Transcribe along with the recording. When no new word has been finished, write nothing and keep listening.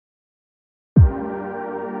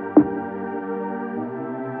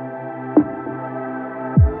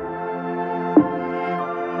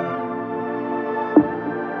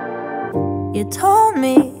You told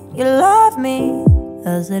me you love me,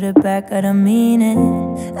 I said it back, I don't mean it.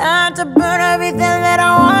 I had to burn everything that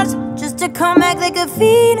I want just to come back like a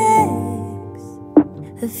phoenix.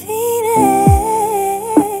 A phoenix.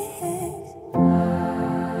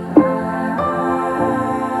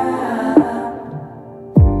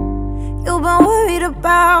 You've been worried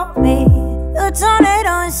about me, the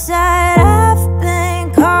tornado inside. I've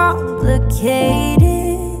been complicated.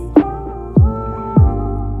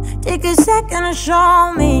 Take a second to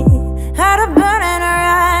show me how to burn in her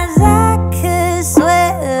eyes. I could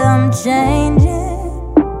swear I'm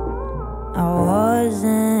changing. I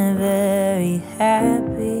wasn't very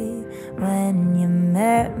happy when you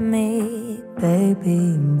met me,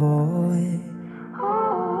 baby boy.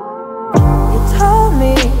 You told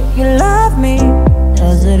me you love me,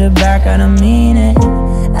 I said it back, I don't mean it.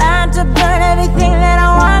 I had to burn everything that I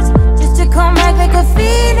want just to come back like a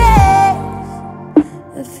phoenix.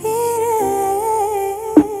 A phoenix.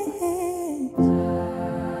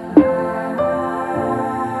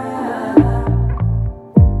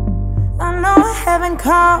 I know I haven't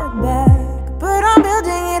called back, but I'm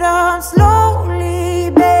building it up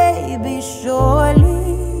slowly, baby,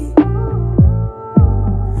 surely.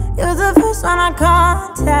 You're the first one I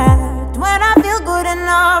contact when I feel good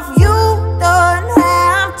enough. You don't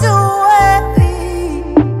have to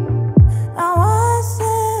worry. I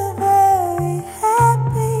wasn't very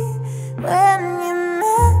happy when you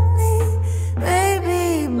met me,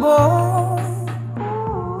 baby boy.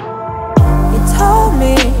 You told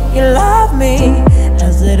me you love me,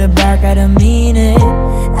 I said it back, I don't mean it. I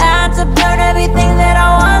had to burn everything that I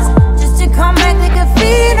was just to come back like a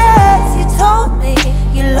phoenix. You told me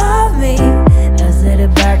you love me, I said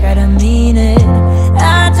it back, I don't mean it. I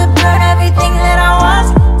had to burn everything that I was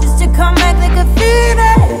just to come back like a phoenix.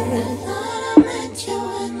 I thought I met you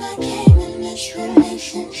when I came in this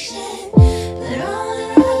relationship, but all the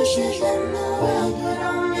roses in the world would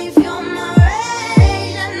only fuel my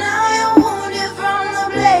rage. And now you're wounded from the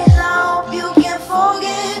blaze. I hope you can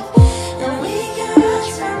forgive, and we can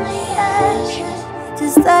rise from the ashes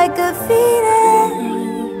Just like a phoenix.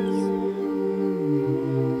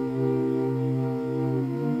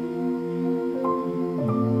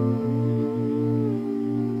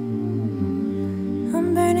 I'm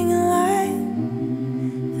burning alive,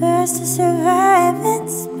 first to survive.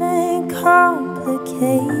 It's been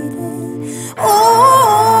complicated. Oh,